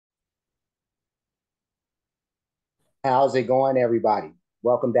How's it going, everybody?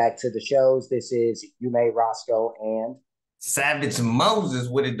 Welcome back to the shows. This is You May Roscoe and Savage Moses,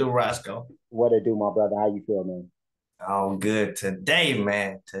 what it do, Roscoe? what it do, my brother? How you feel, man? Oh, good. Today,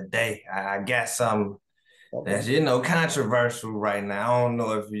 man. Today, I got something Okay. that's, controversial right now. I don't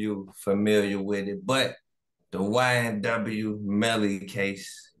know if you familiar with it, but the YNW Melly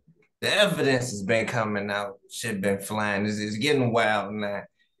case, the evidence has been coming out. Shit been flying. It's getting wild now.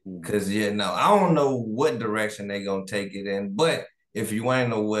 Mm. Cause I don't know what direction they gonna take it in. But if you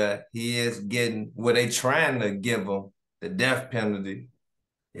ain't aware, he is getting where they trying to give him the death penalty.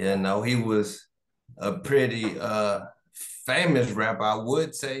 He was a pretty famous rapper. I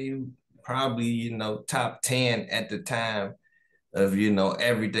would say probably, top 10 at the time of,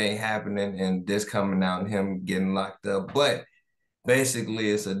 everything happening and this coming out and him getting locked up. But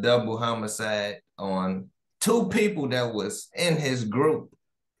basically it's a double homicide on two people that was in his group,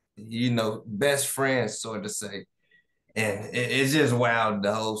 best friends, sort of say. And it's just wild,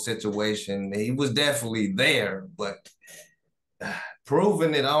 the whole situation. He was definitely there, but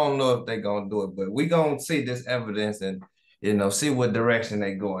proving it, I don't know if they're gonna do it, but we gonna see this evidence and see what direction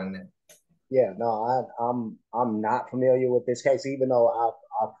they going in. Yeah, no, I'm not familiar with this case, even though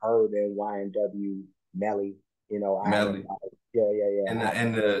I've heard of YNW Melly. I haven't. Melly. Yeah, yeah, yeah. And I the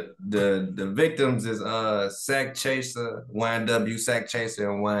haven't. and the victims is Sack Chaser, YNW Sack Chaser,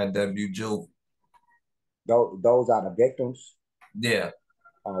 and YNW Juve. Those are the victims. Yeah.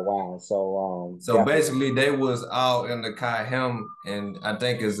 Oh wow. So So definitely. basically they was all in the car, him and I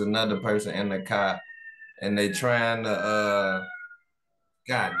think it's another person in the car, and they trying to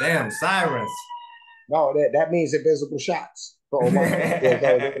god damn sirens. No, that means invisible shots. Oh my.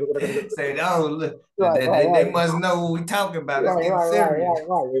 Yeah. So, Say, oh, look, right, right, they right. must know what we talking about. It's Right, getting right, right, serious. right,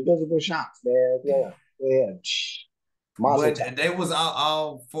 right. Invisible shots, man. Yeah, yeah. Mazel tov. But they was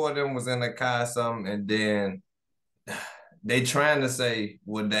all four of them was in the car or something, and then they trying to say,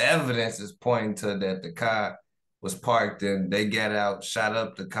 well, the evidence is pointing to that the car was parked and they got out, shot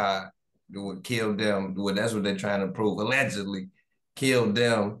up the car, it would kill them. Well, that's what they're trying to prove. Allegedly killed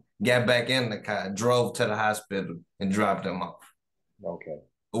them, got back in the car, drove to the hospital and dropped them off. Okay.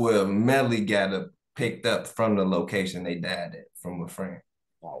 Well, Melly got up, picked up from the location they died at from a friend.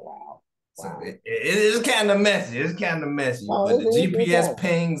 Oh wow, So wow. it's kind of messy. It's kind of messy, No, but the it's GPS all.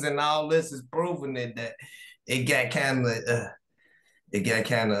 pings and all this is proving it that it got kind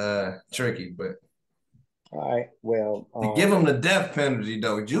of tricky. But All right. Well, to give them the death penalty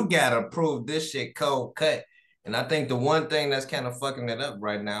though, you gotta prove this shit cold cut. And I think the one thing that's kind of fucking it up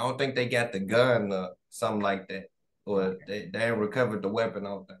right now, I don't think they got the gun or something like that, or okay. they ain't recovered the weapon. I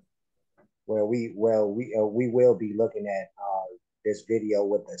don't think. We will be looking at this video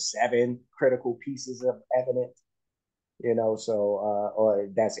with the 7 critical pieces of evidence. So or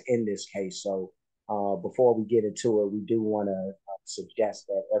that's in this case. So before we get into it, we do want to suggest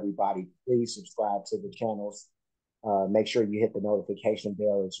that everybody please subscribe to the channels. Make sure you hit the notification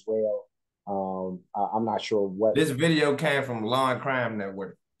bell as well. I'm not sure what. This video came from Law and Crime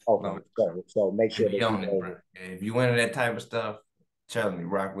Network. Okay, No, so make they sure be that you on it, go. bro. If you into that type of stuff, tell me,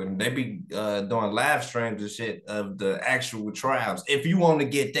 rock with them. They be doing live streams and shit of the actual trials. If you want to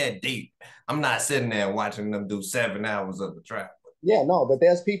get that deep, I'm not sitting there watching them do 7 hours of the trial. Yeah, no, but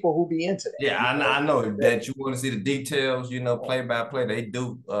there's people who be into that. Yeah, I know that you want to see the details, play by play. They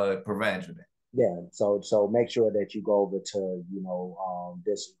do provide you that. Yeah, so make sure that you go over to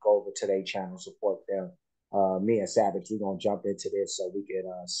this go over to their channel, support them. Me and Savage, we're gonna jump into this so we can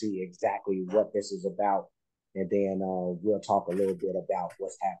see exactly what this is about, and then we'll talk a little bit about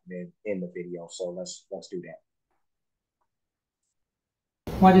what's happening in the video. So let's do that.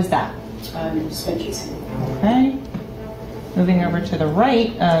 What is that? Spent casing. Okay. Moving over to the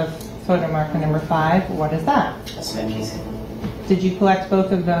right of photo marker number 5, what is that? A spent casing. Did you collect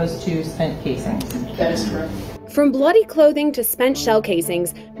both of those 2 spent casings? That is correct. From bloody clothing to spent shell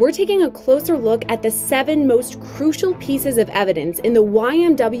casings, we're taking a closer look at the 7 most crucial pieces of evidence in the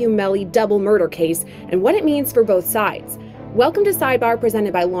YNW Melly double murder case and what it means for both sides. Welcome to Sidebar,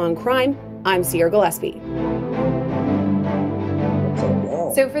 presented by Law and Crime. I'm Sierra Gillespie.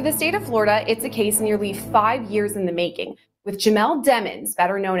 So for the state of Florida, it's a case nearly 5 years in the making, with Jamel Demons,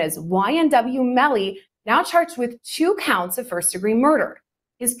 better known as YNW Melly, now charged with 2 counts of first-degree murder.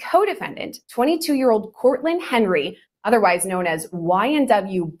 His co-defendant, 22-year-old Cortland Henry, otherwise known as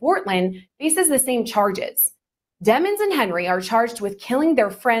YNW Bortland, faces the same charges. Demons and Henry are charged with killing their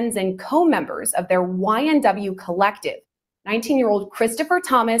friends and co-members of their YNW collective, 19-year-old Christopher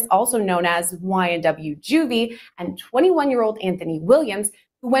Thomas, also known as YNW Juvie, and 21-year-old Anthony Williams,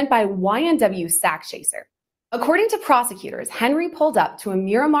 who went by YNW Sack Chaser. According to prosecutors, Henry pulled up to a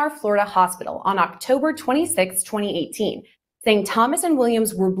Miramar, Florida hospital on October 26, 2018, saying Thomas and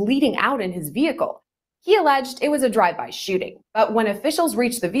Williams were bleeding out in his vehicle. He alleged it was a drive-by shooting, but when officials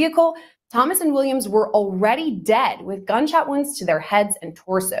reached the vehicle, Thomas and Williams were already dead with gunshot wounds to their heads and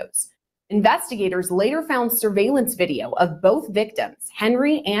torsos. Investigators later found surveillance video of both victims,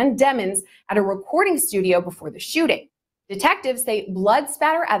 Henry and Demmons, at a recording studio before the shooting. Detectives say blood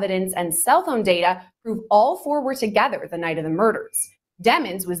spatter evidence and cell phone data prove all four were together the night of the murders.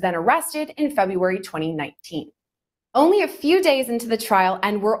 Demmons was then arrested in February 2019. Only a few days into the trial,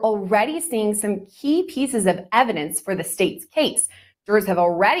 and we're already seeing some key pieces of evidence for the state's case. Jurors have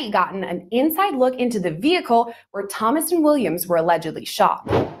already gotten an inside look into the vehicle where Thomas and Williams were allegedly shot.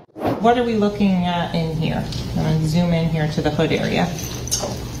 What are we looking at in here? I'm going to zoom in here to the hood area.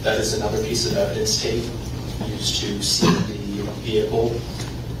 That is another piece of evidence tape used to seal the vehicle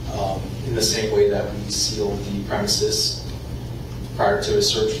in the same way that we sealed the premises prior to a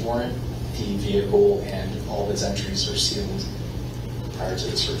search warrant. The vehicle and all of its entries are sealed prior to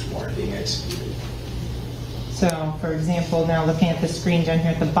the search warrant being executed. So, for example, now looking at the screen down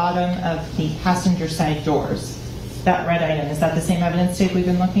here at the bottom of the passenger side doors, that red item, is that the same evidence tape we've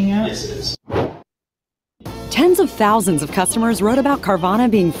been looking at? Yes, it is. Tens of thousands of customers wrote about Carvana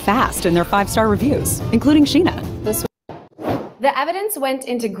being fast in their 5-star reviews, including Sheena. The evidence went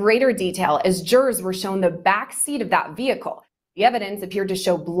into greater detail as jurors were shown the back seat of that vehicle. The evidence appeared to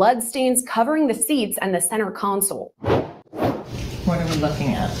show blood stains covering the seats and the center console. What are we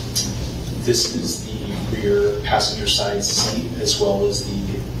looking at? This is the rear passenger side seat as well as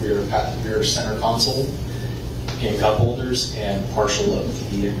the rear center console, pin cup holders, and partial of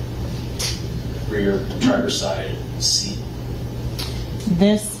the rear driver's side seat.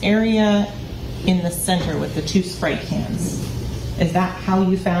 This area in the center with the 2 Sprite cans, is that how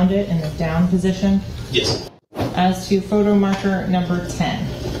you found it, in the down position? Yes. As to photo marker number 10,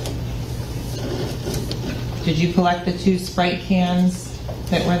 did you collect the 2 Sprite cans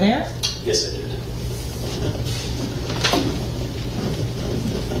that were there? Yes, I did.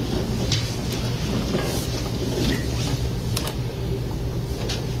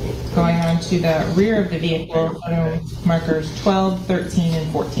 Going on to the rear of the vehicle, photo markers 12, 13,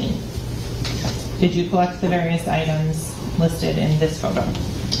 and 14. Did you collect the various items listed in this photo?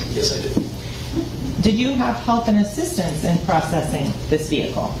 Yes, I did. Did you have help and assistance in processing this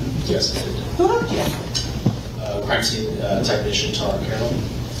vehicle? Yes, I did. Who helped you? Crime scene technician Tara Carroll.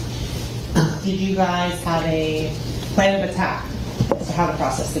 Did you guys have a plan of attack as to how to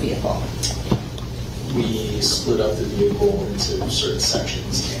process the vehicle? We split up the vehicle into certain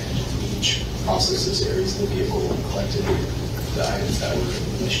sections, and each processes areas of the vehicle and collected the items that were in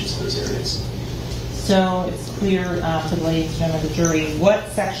relation to those areas. So it's clear to the ladies and gentlemen of the jury, what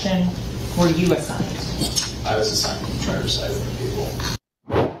section were you assigned? I was assigned to the driver's side of the vehicle.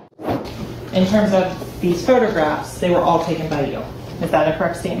 In terms of these photographs, they were all taken by you. Is that a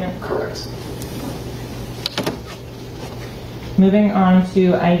correct statement? Correct. Moving on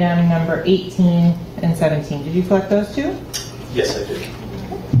to item number 18 and 17. Did you collect those two? Yes, I did.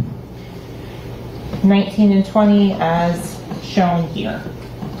 19 and 20 as shown here.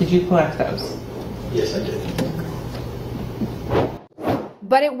 Did you collect those? Yes, I did.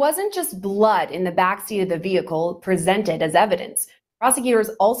 But it wasn't just blood in the backseat of the vehicle presented as evidence. Prosecutors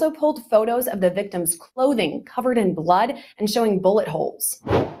also pulled photos of the victim's clothing covered in blood and showing bullet holes.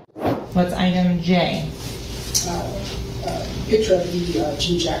 What's item J? Picture of the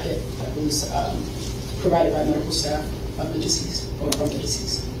jean jacket that was provided by medical staff of the deceased, or from the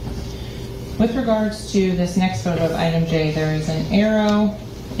deceased. With regards to this next photo of item J, there is an arrow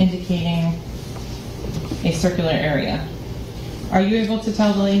indicating a circular area. Are you able to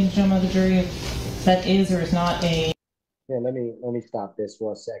tell the ladies and gentlemen of the jury if that is or is not a... Yeah, let me stop this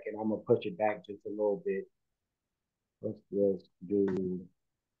for a second. I'm gonna push it back just a little bit. We'll just do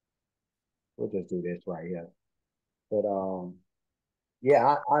this right here. But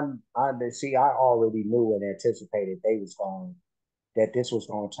yeah, I see. I already knew and anticipated that this was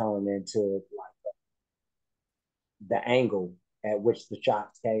going to turn into like the angle at which the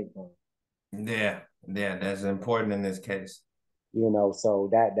shots came from. Yeah, that's important in this case. You know, so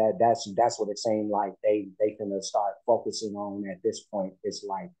that's what it seemed like they finna start focusing on at this point. It's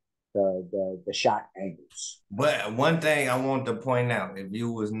like the shot angles. But one thing I want to point out, if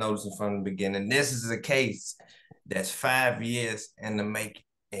you was noticing from the beginning, this is a case that's 5 years in the making,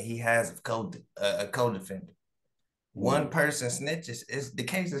 and he has a co-defendant. One person snitches, the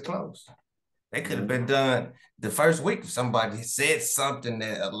case is closed. They could have been done the first week if somebody said something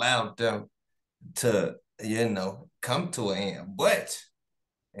that allowed them to, come to an end. But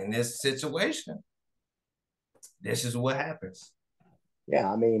in this situation, this is what happens.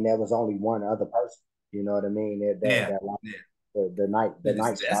 Yeah, I mean, there was only one other person. You know what I mean? That like Yeah. the night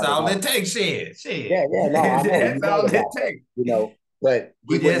That's started all off. it takes. Shit. Yeah, yeah, no, I know. That's You're right all it about that. takes. You know, but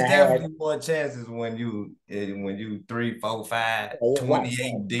he But there's wouldn't have had. definitely more chances when you 3, 4, 5, Yeah, right.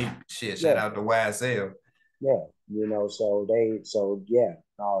 28 deep. Shit, shout Yeah, out to YSL. yeah. You know, so yeah,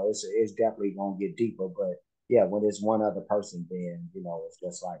 no, it's definitely gonna get deeper. But yeah, when it's one other person, then you know, it's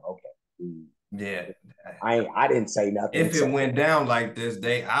just like okay, Yeah. I didn't say nothing. If it So went down like this,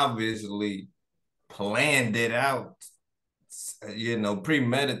 they obviously planned it out,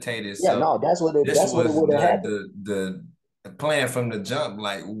 premeditated. yeah, So no, this that's what it was would have happened. the plan from the jump.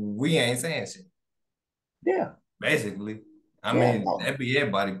 Like we ain't saying shit. Yeah, Basically, I yeah, mean no, that be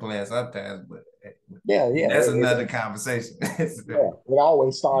everybody playing sometimes, but yeah, yeah. that's another conversation. Yeah, it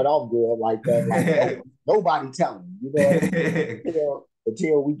always start off good like that. Like nobody telling you know what I mean? You know,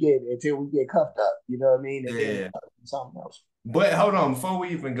 until we get cuffed up. You know what I mean? And then Yeah, something else. but hold on, before we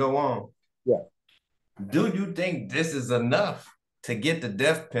even go on, Yeah, do you think this is enough to get the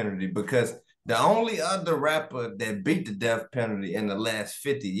death penalty? Because the only other rapper that beat the death penalty in the last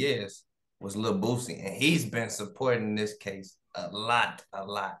 50 years was Lil Boosie, and he's been supporting this case a lot.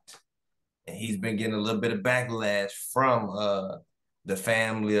 And he's been getting a little bit of backlash from the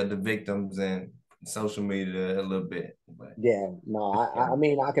family of the victims and social media a little bit. But yeah. No, I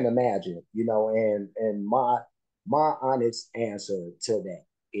mean I can imagine. You know, and my honest answer to that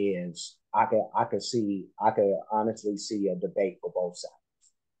is I could honestly see a debate for both sides.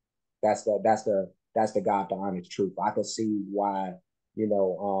 That's the God the honest truth. I can see why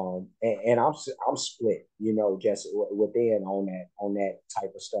and I'm split, just within on that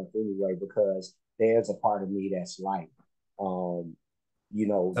type of stuff anyway, because there's a part of me that's like, um,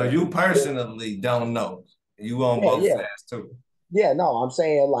 so you personally don't know. You on yeah, both yeah, sides too. yeah. No, I'm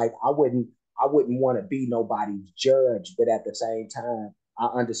saying like I wouldn't want to be nobody's judge, but at the same time, I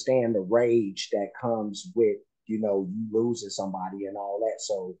understand the rage that comes with you losing somebody and all that.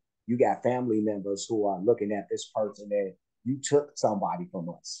 So you got family members who are looking at this person and you took somebody from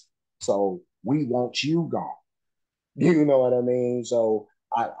us, so we want you gone. You know what I mean? So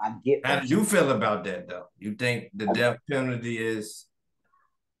I get How that. do you feel about that though? You think the I, death penalty is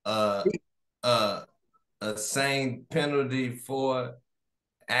uh uh a sane penalty for I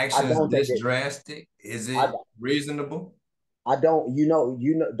actions don't think this it. drastic? Is I it reasonable? I don't,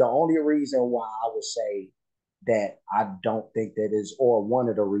 the only reason why I would say that I don't think that is, or one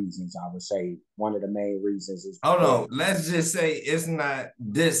of the reasons I would say, one of the main reasons is Hold because, on. Let's just say it's not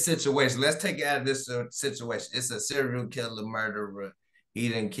this situation. Let's take it out of this situation. It's a serial killer murderer. He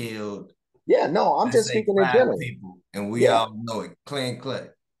done killed, yeah, no, I'm let's just say, speaking in 5 general. people, and we Yeah, all know it. Clean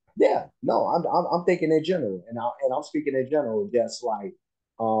cut. yeah, no, I'm thinking in general, and I'm speaking in general, just like,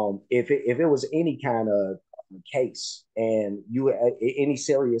 if it was any kind of case and any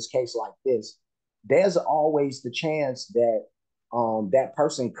serious case like this, there's always the chance that that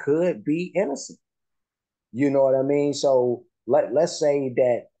person could be innocent. You know what I mean? So let's say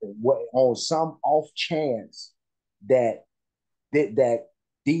that on some off chance that that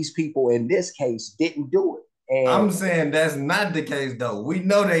these people in this case didn't do it. And I'm saying that's not the case though. We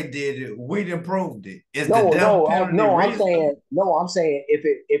know they did it. We done proved it. Is the no, death no, penalty no, reasonable? I'm saying if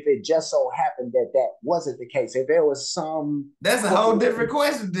it just so happened that that wasn't the case, if there was some That's a whole different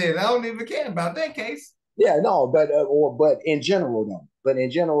question. Then I don't even care about that case. yeah, no, but in general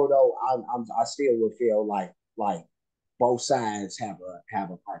though, I still would feel like both sides have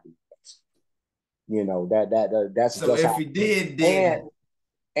a part in this. That's So just if how. he did And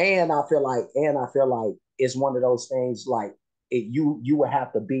it. I feel like it's one of those things like you would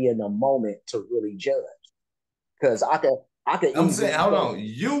have to be in the moment to really judge, because I could I'm saying, easily hold say on.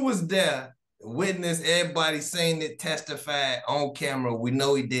 You was there, witness everybody saying it, testified on camera. We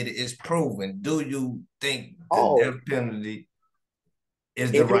know he did it. It's proven. Do you think the death oh, penalty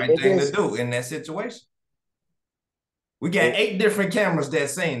is the right if thing to it's do in that situation? We got it, 8 different cameras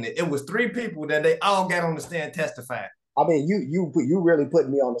that saying it. It was 3 people that they all got on the stand testifying. I mean you really put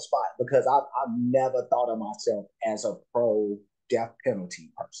me on the spot, because I never thought of myself as a pro death penalty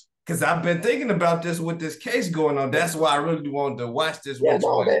person. Because I've been thinking about this with this case going on. That's why I really wanted to watch this Yeah, with you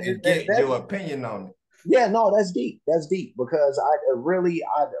no, and get your opinion on it. yeah, no, that's deep. That's deep, because I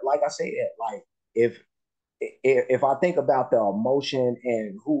like I said, like if if I think about the emotion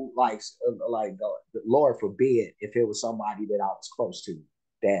and who likes the Lord forbid if it was somebody that I was close to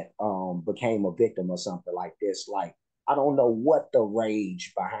that became a victim or something like this, like I don't know what the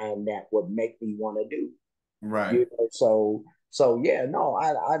rage behind that would make me want to do. Right. So yeah, no,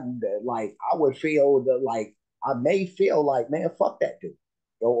 I like I would feel I may feel like, man, fuck that dude.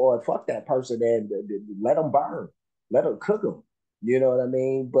 or fuck that person and let them burn, let them cook them. You know what I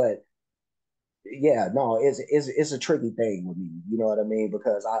mean? But yeah, no, it's a tricky thing with me. You know what I mean?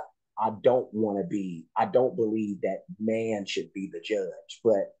 Because I don't want to be. I don't believe that man should be the judge.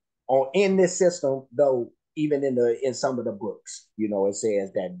 But in this system, though, even in some of the books, you know, it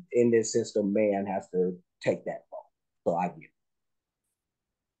says that in this system, man has to take that role. So I get it.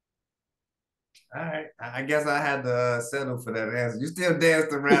 All right, I guess I had to settle for that answer. You still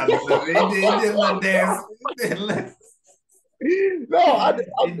danced around it. He did a little dance. No,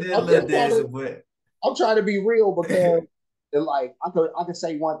 He did a little dance, but I'm trying to be real because like I could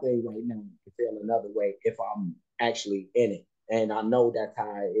say one thing right now and feel another way if I'm actually in it. And I know that's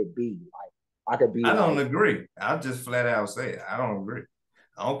how it be. Like I could be I don't agree. I'll just flat out say it. I don't agree.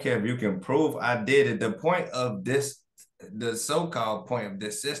 I don't care if you can prove I did it. The point of this, the so-called point of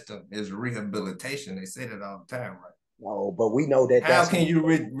this system is rehabilitation. They say that all the time, right? No, but we know that. How can you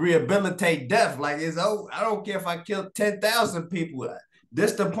rehabilitate death? Like it's I don't care if I killed 10,000 people.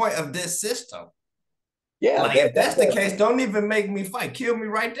 This the point of this system. Yeah, like if that's the case, don't even make me fight. Kill me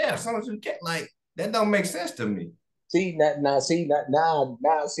right there as soon as you can. Like that don't make sense to me. See now, see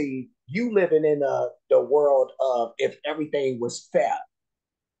you living in the world of if everything was fair.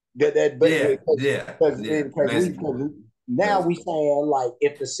 Now we saying like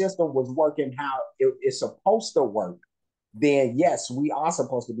if the system was working how it's supposed to work, then yes, we are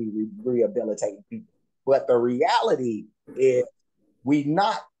supposed to be rehabilitating people. But the reality is we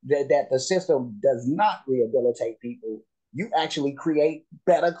not that the system does not rehabilitate people. You actually create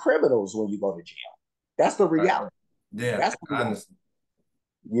better criminals when you go to jail. That's the reality. Right. Yeah, that's the reality.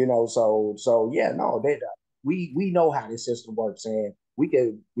 You know, so yeah, no, we know how this system works, and we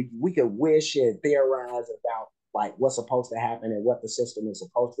could wish and theorize about like what's supposed to happen and what the system is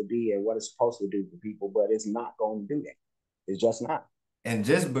supposed to be and what it's supposed to do for people, but it's not going to do that. It's just not. And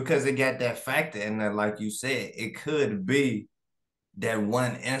just because it got that factor in there, like you said, it could be that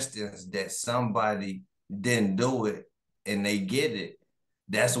one instance that somebody didn't do it and they get it.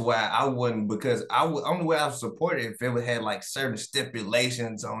 That's why I wouldn't, because only way I would support it if it had like certain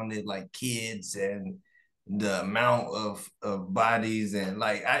stipulations on it, like kids and the amount of bodies and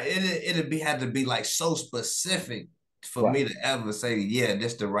like it'd had to be like so specific for me to ever say, yeah,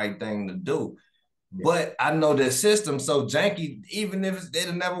 this the right thing to do. But I know the system so janky, even if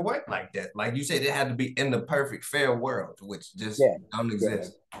it'll never work like that. Like you said, it had to be in the perfect fair world, which just don't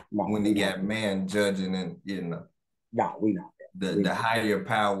exist when you got man judging and you know. No, we not the higher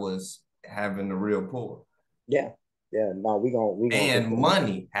powers having the real pull. Yeah. No, we gonna and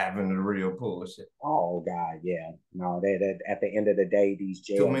money having the real pull. Shit. Oh God, yeah. No, that at the end of the day, these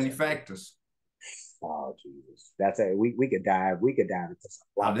jails. Too many factors. Oh Jesus, that's it. We could dive into some.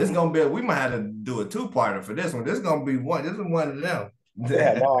 Oh, this is gonna be. We might have to do a two-parter for this one. This is gonna be one. This is one of them.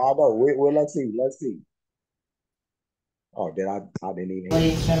 Yeah, no, I know. Well, let's see. Oh, I didn't even.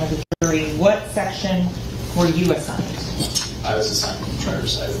 Ladies and gentlemen of the jury, what section were you assigned? I was assigned to the charger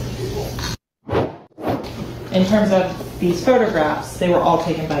side of the people. In terms of these photographs, they were all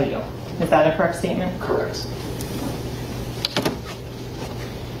taken by you. Is that a correct statement? Correct.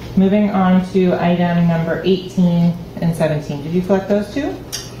 Moving on to item number 18 and 17. Did you collect those two?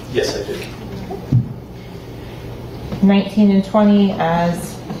 Yes, I did. 19 and 20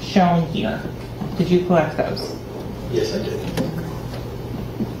 as shown here. Did you collect those? Yes, I did.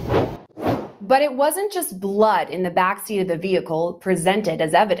 But it wasn't just blood in the backseat of the vehicle presented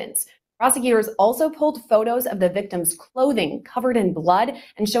as evidence. Prosecutors also pulled photos of the victim's clothing covered in blood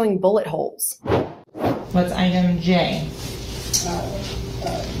and showing bullet holes. What's item J?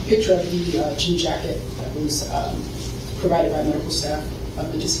 Picture of the jean jacket that was provided by medical staff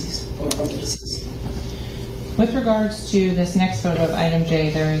of the deceased or from the deceased. With regards to this next photo of item J,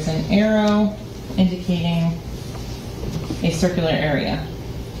 there is an arrow indicating a circular area.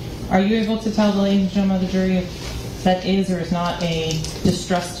 Are you able to tell the ladies and gentlemen of the jury if that is or is not a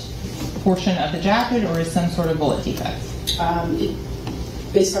distressed portion of the jacket or is some sort of bullet defect?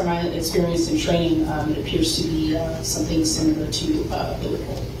 Based on my experience and training, it appears to be something similar to a bullet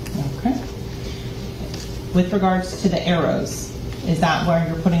hole. Okay. With regards to the arrows, is that where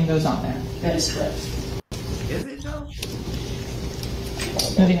you're putting those on there? That is correct. Is it though?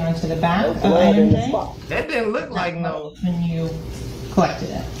 Moving on to the back of item J. That didn't look like no. When you collected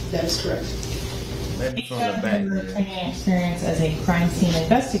it. That is correct. Based on your training and experience as a crime scene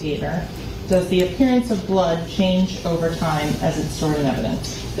investigator, does the appearance of blood change over time as it's stored in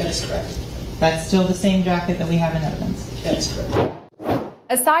evidence? That is correct. That's still the same jacket that we have in evidence? That is correct.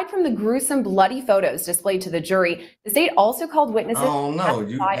 Aside from the gruesome, bloody photos displayed to the jury, the state also called witnesses to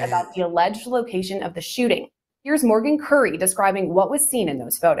testify about the alleged location of the shooting. Here's Morgan Curry describing what was seen in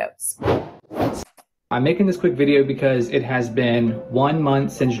those photos. I'm making this quick video because it has been 1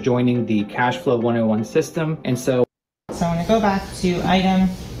 month since joining the Cash Flow 101 system, and so I'm going to go back to item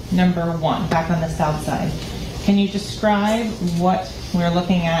number 1, back on the south side. Can you describe what we're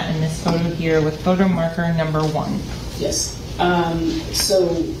looking at in this photo here with photo marker number 1? Yes. The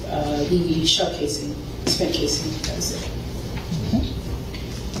shell casing, spent casing, that is it. Okay.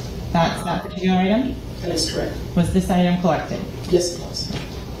 That's that particular item? That is correct. Was this item collected? Yes, it was.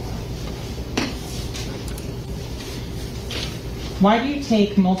 Why do you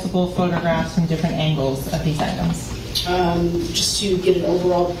take multiple photographs from different angles of these items? Just to get an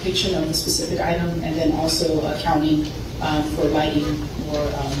overall depiction of the specific item, and then also accounting for lighting or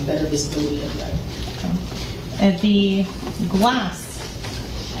better visibility of the item. Okay. And the glass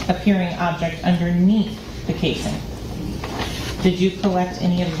appearing object underneath the casing, did you collect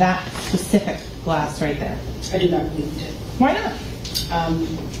any of that specific glass right there? I do not believe we did. Why not?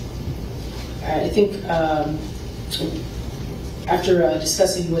 I think after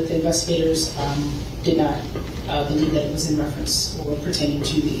discussing with the investigators, did not believe that it was in reference or pertaining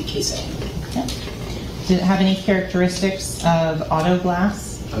to the case item. Okay. Did it have any characteristics of auto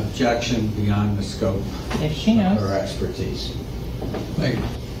glass? Objection beyond the scope If she knows. of her expertise. Thank you.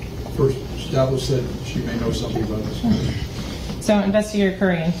 First, establish that she may know something about this. So, Investigator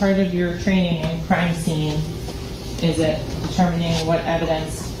Curry, in part of your training in crime scene, is it determining what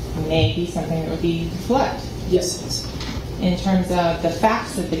evidence may be something that would be collect? Yes, it is. In terms of the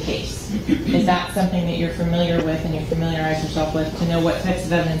facts of the case, is that something that you're familiar with and you familiarize yourself with to know what types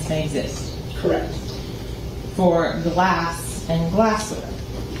of evidence may exist? Correct. For glass and glassware,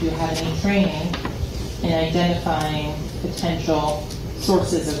 do you have any training in identifying potential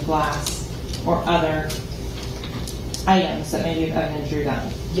sources of glass or other items that may be of evidence you're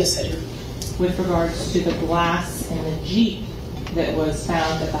done? Yes, I do. With regards to the glass in the Jeep that was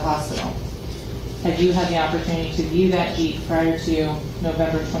found at the hospital, have you had the opportunity to view that Jeep prior to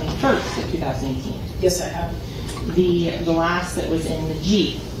November 21st of 2018? Yes, I have. The glass that was in the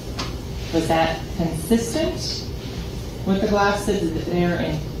Jeep, was that consistent with the glass that is there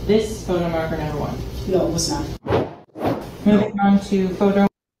in this photo marker number 1? No, it was not. Moving on to photo.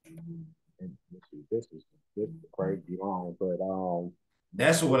 This is crazy wrong, but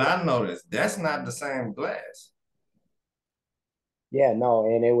That's what I noticed. That's not the same glass. yeah, no,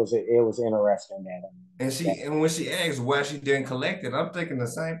 and it was interesting that And when she asked why she didn't collect it, I'm thinking the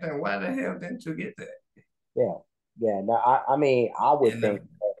same thing. Why the hell didn't you get that? yeah. No, I mean, I would And think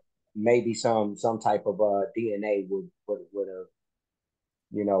that maybe some type of DNA would have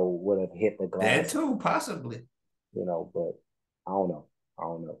would have hit the glass. that too, possibly. But I don't know,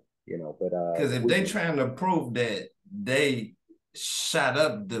 but Because if they trying to prove that they shot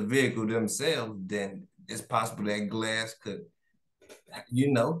up the vehicle themselves, then it's possible that glass could,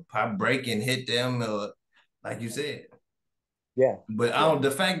 probably break and hit them, or like you said. yeah. But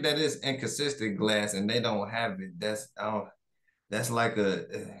the fact that it's inconsistent glass and they don't have it, that's like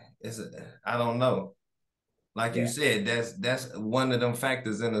I don't know. Like you said, that's one of them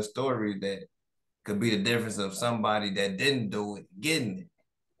factors in the story that could be the difference of somebody that didn't do it getting it.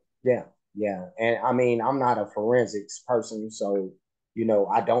 Yeah. And I mean, I'm not a forensics person, so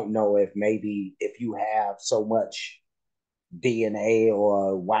I don't know if maybe if you have so much DNA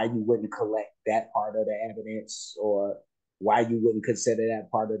or why you wouldn't collect that part of the evidence or why you wouldn't consider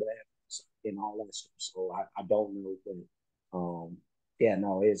that part of the evidence and all that stuff. So I don't know, but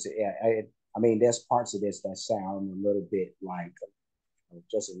I mean, there's parts of this that sound a little bit like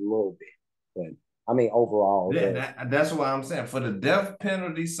just a little bit, but I mean, overall. That's why I'm saying for the death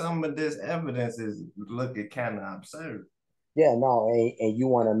penalty, some of this evidence is looking kind of absurd. Yeah, no, and you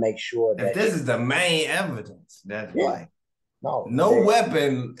want to make sure that if this is the main evidence, that's like no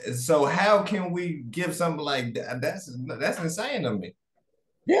weapon. So how can we give something like that? That's insane to me.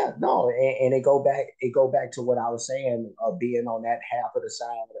 Yeah, no, and it go back to what I was saying, being on that half of the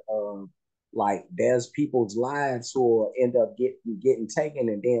side. Like there's people's lives who will end up getting taken,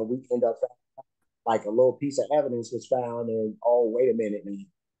 and then we end up like a little piece of evidence was found, and oh, wait a minute, man.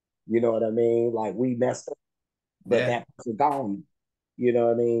 You know what I mean? Like we messed up, but that person gone. You know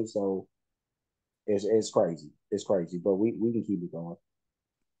what I mean? So it's crazy. It's crazy, but we can keep it going.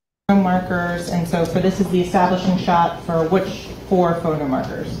 Markers, and so for this is the establishing shot for which 4 photo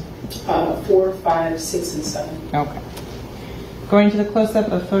markers? 4, 5, 6, and 7. Okay. Going to the close-up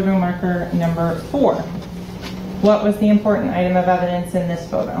of photo marker number 4. What was the important item of evidence in this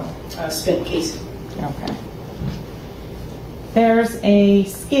photo? Spent casing. Okay. There's a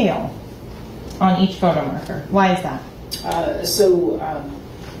scale on each photo marker. Why is that?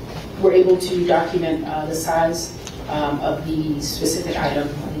 we're able to document the size of the specific item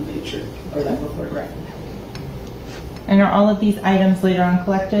in the picture or that we're photographing. And are all of these items later on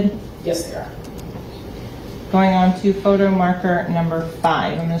collected? Yes, they are. Going on to photo marker number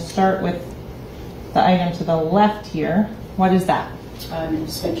 5. I'm going to start with the item to the left here. What is that?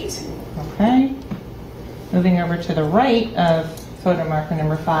 Spent casing. Okay. Moving over to the right of photo marker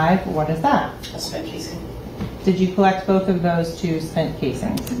number 5. What is that? A spent casing. Did you collect both of those two spent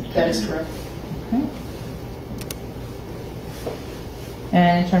casings? That is correct. Okay.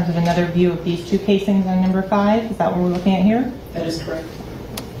 And in terms of another view of these two casings on number 5, is that what we're looking at here? That is correct.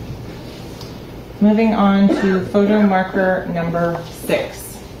 Moving on to photo marker number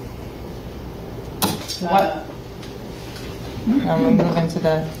 6. What? I'm going to move into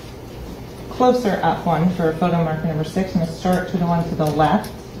the closer up one for photo marker number 6. I'm going to start to the one to the left.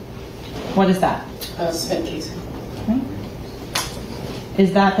 What is that? Spent casing. Okay.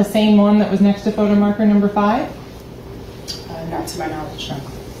 Is that the same one that was next to photo marker number 5? Not to my knowledge.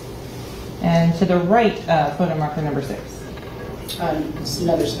 And to the right, photo marker number 6. It's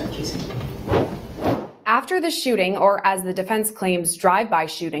another spent casing. After the shooting, or as the defense claims drive-by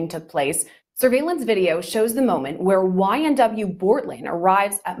shooting took place, surveillance video shows the moment where YNW Bortland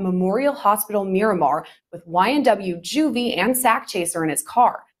arrives at Memorial Hospital Miramar with YNW Juvie and Sack Chaser in his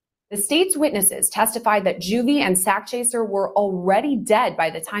car. The state's witnesses testified that Juvie and Sack Chaser were already dead by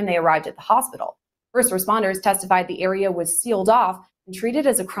the time they arrived at the hospital. First responders testified the area was sealed off and treated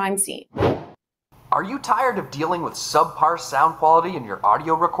as a crime scene. Are you tired of dealing with subpar sound quality in your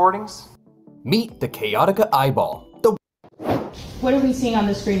audio recordings? Meet the Chaotica Eyeball. What are we seeing on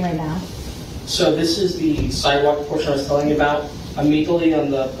the screen right now? So this is the sidewalk portion I was telling you about. Immediately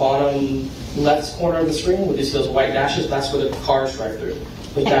on the bottom left corner of the screen, where you see those white dashes, that's where the cars drive through.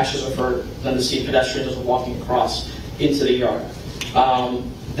 The dashes are for them to see pedestrians as they're walking across into the ER.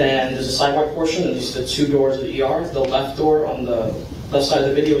 Then there's a sidewalk portion, and these are the two doors of the ER. The left door on the left side of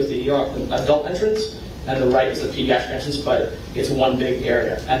the video is the ER, the adult entrance, and the right is the pediatric entrance, but it's one big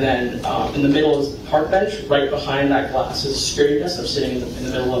area. And then in the middle is the park bench. Right behind that glass is a security desk. I'm sitting in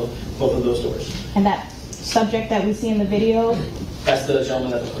the middle of both of those doors. And that subject that we see in the video? That's the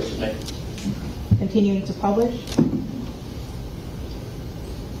gentleman that the person made. Continuing to publish?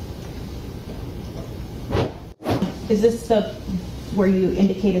 Is this the where you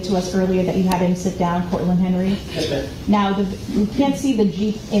indicated to us earlier that you had him sit down, Cortland Henry? Yes, ma'am. Now, you can't see the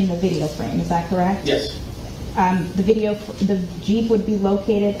Jeep in the video frame, is that correct? Yes. The Jeep would be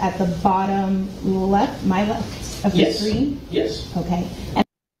located at the bottom left, my left of the screen? Yes. Okay.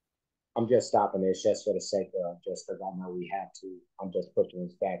 I'm just stopping this just for the sake of, just because I know we have to, I'm just pushing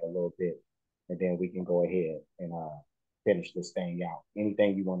this back a little bit, and then we can go ahead and finish this thing out.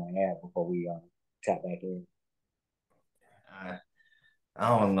 Anything you want to add before we tap back in?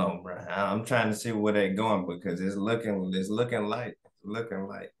 I don't know, bro. I'm trying to see where they're going because it's looking light. All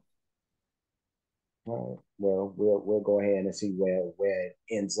right. Well, we'll go ahead and see where it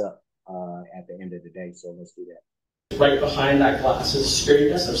ends up at the end of the day. So let's do that. Right behind that glass is a security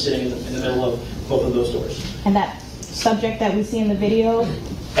desk. I'm sitting in the middle of both of those doors. And that subject that we see in the video?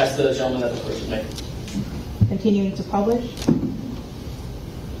 That's the gentleman that the person made. Continuing to publish?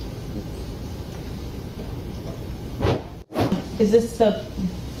 Is this the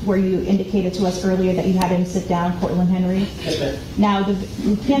where you indicated to us earlier that you had him sit down, Cortland Henry? Yes, ma'am. Now,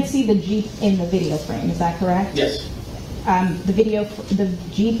 you can't see the Jeep in the video frame, is that correct? Yes. The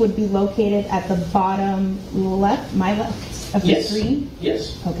Jeep would be located at the bottom left, my left of the screen?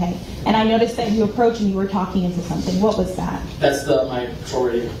 Yes. Okay. And I noticed that you approached and you were talking into something. What was that? That's my patrol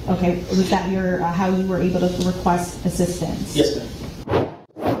radio. Okay. Was that your how you were able to request assistance? Yes, ma'am.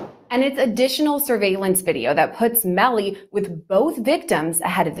 And it's additional surveillance video that puts Melly with both victims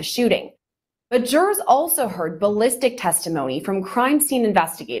ahead of the shooting. But jurors also heard ballistic testimony from crime scene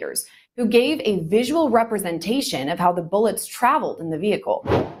investigators who gave a visual representation of how the bullets traveled in the vehicle.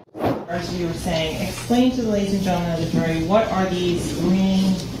 As you were saying, explain to the ladies and gentlemen of the jury, what are these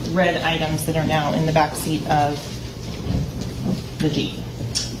green, red items that are now in the back seat of the Jeep?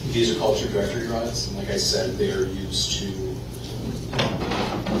 These are called trajectory rods, and like I said, they are used to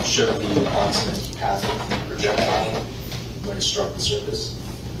show the approximate path of the projectile when it struck the surface.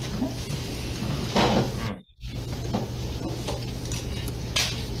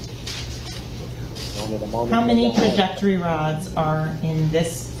 How many trajectory rods are in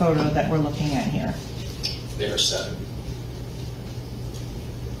this photo that we're looking at here? There are 7.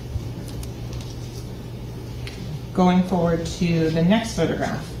 Going forward to the next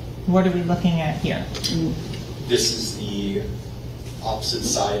photograph, what are we looking at here? This is the opposite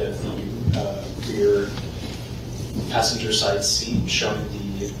side of the rear passenger side seat, showing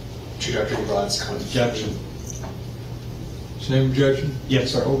the trajectory rods come. Objection. Same objection?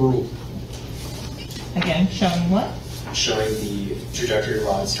 Yes, sir. Overruled. Again, showing what? Showing the trajectory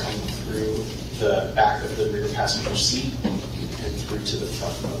rods come through the back of the rear passenger seat and through to the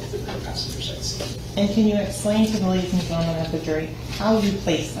front of the rear passenger side seat. And can you explain to the ladies and gentlemen of the jury how you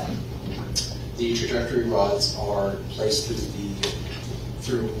place them? The trajectory rods are placed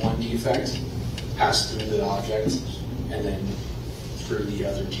through one defect, pass through the object, and then through the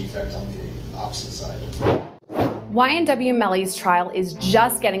other defect on the opposite side. YNW Melly's trial is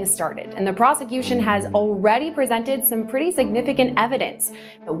just getting started, and the prosecution has already presented some pretty significant evidence.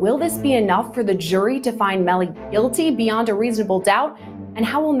 But will this be enough for the jury to find Melly guilty beyond a reasonable doubt? And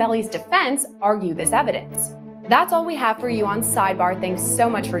how will Melly's defense argue this evidence? That's all we have for you on Sidebar. Thanks so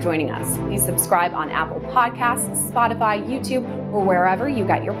much for joining us. Please subscribe on Apple Podcasts, Spotify, YouTube, or wherever you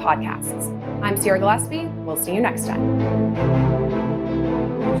get your podcasts. I'm Sierra Gillespie. We'll see you next time.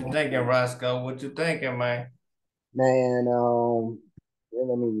 What you thinking, Roscoe? What you thinking, man? Man,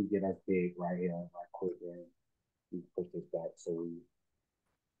 let me get that big right here, right quick, and we put this back so we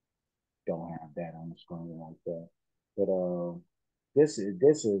don't have that on the screen like that. But this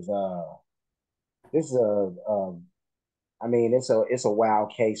is I mean, it's a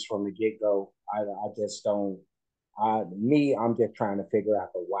wild case from the get go. I just don't. I'm just trying to figure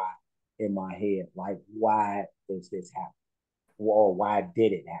out the why in my head. Like, why does this happen? Or why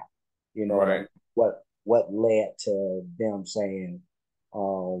did it happen? You know, right. What led to them saying,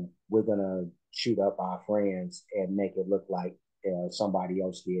 we're gonna shoot up our friends and make it look like somebody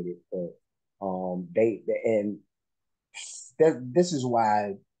else did it. But this is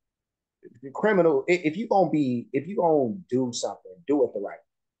why the criminal. If you gonna do something, do it the right.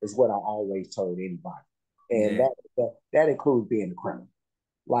 Is what I always told anybody, and that includes being a criminal.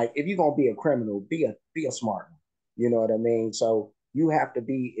 Like, if you're gonna be a criminal, be a smart one. You know what I mean? So you have to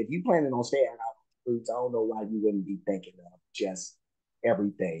be. If you planning on staying out on the streets, I don't know why you wouldn't be thinking of just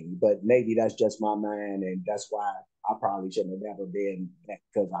everything. But maybe that's just my mind, and that's why I probably shouldn't have never been that,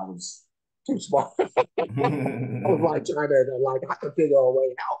 because I was too smart. I was like trying to I could figure a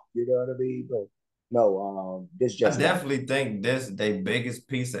way out. You know what I mean? But no, this just. I definitely think this is their biggest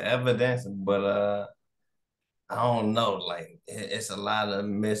piece of evidence, but I don't know. Like, it's a lot of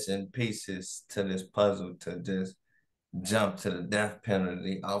missing pieces to this puzzle to just jump to the death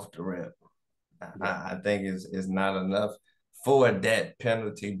penalty off the rip. I think it's not enough for that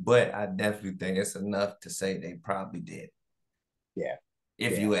penalty, but I definitely think it's enough to say they probably did. Yeah.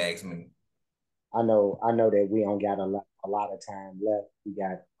 If you ask me. I know that we don't got a lot of time left. We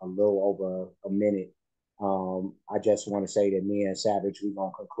got a little over a minute. I just want to say that me and Savage, we're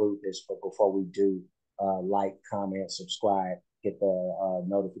going to conclude this, but before we do, like, comment, subscribe, hit the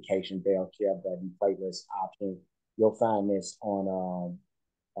notification bell, share button, playlist option. You'll find this on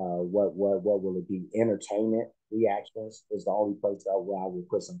what will it be? Entertainment reactions is the only place where I will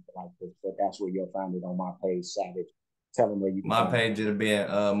put something like this. But that's where you'll find it on my page, Savage. Tell them where you can. My page will be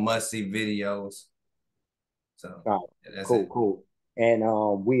in must-see videos. So yeah, cool. And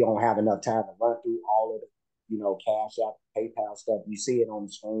we don't have enough time to run through all of the, Cash App, PayPal stuff. You see it on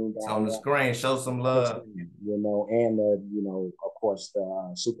the screen. It's on the screen. Show some love. And of course,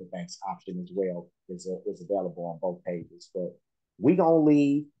 the Super Thanks option as well is available on both pages. But we gonna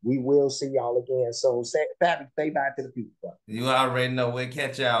leave. We will see y'all again. So say back to the people. You already know. We'll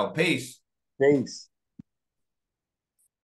catch y'all. Peace. Peace.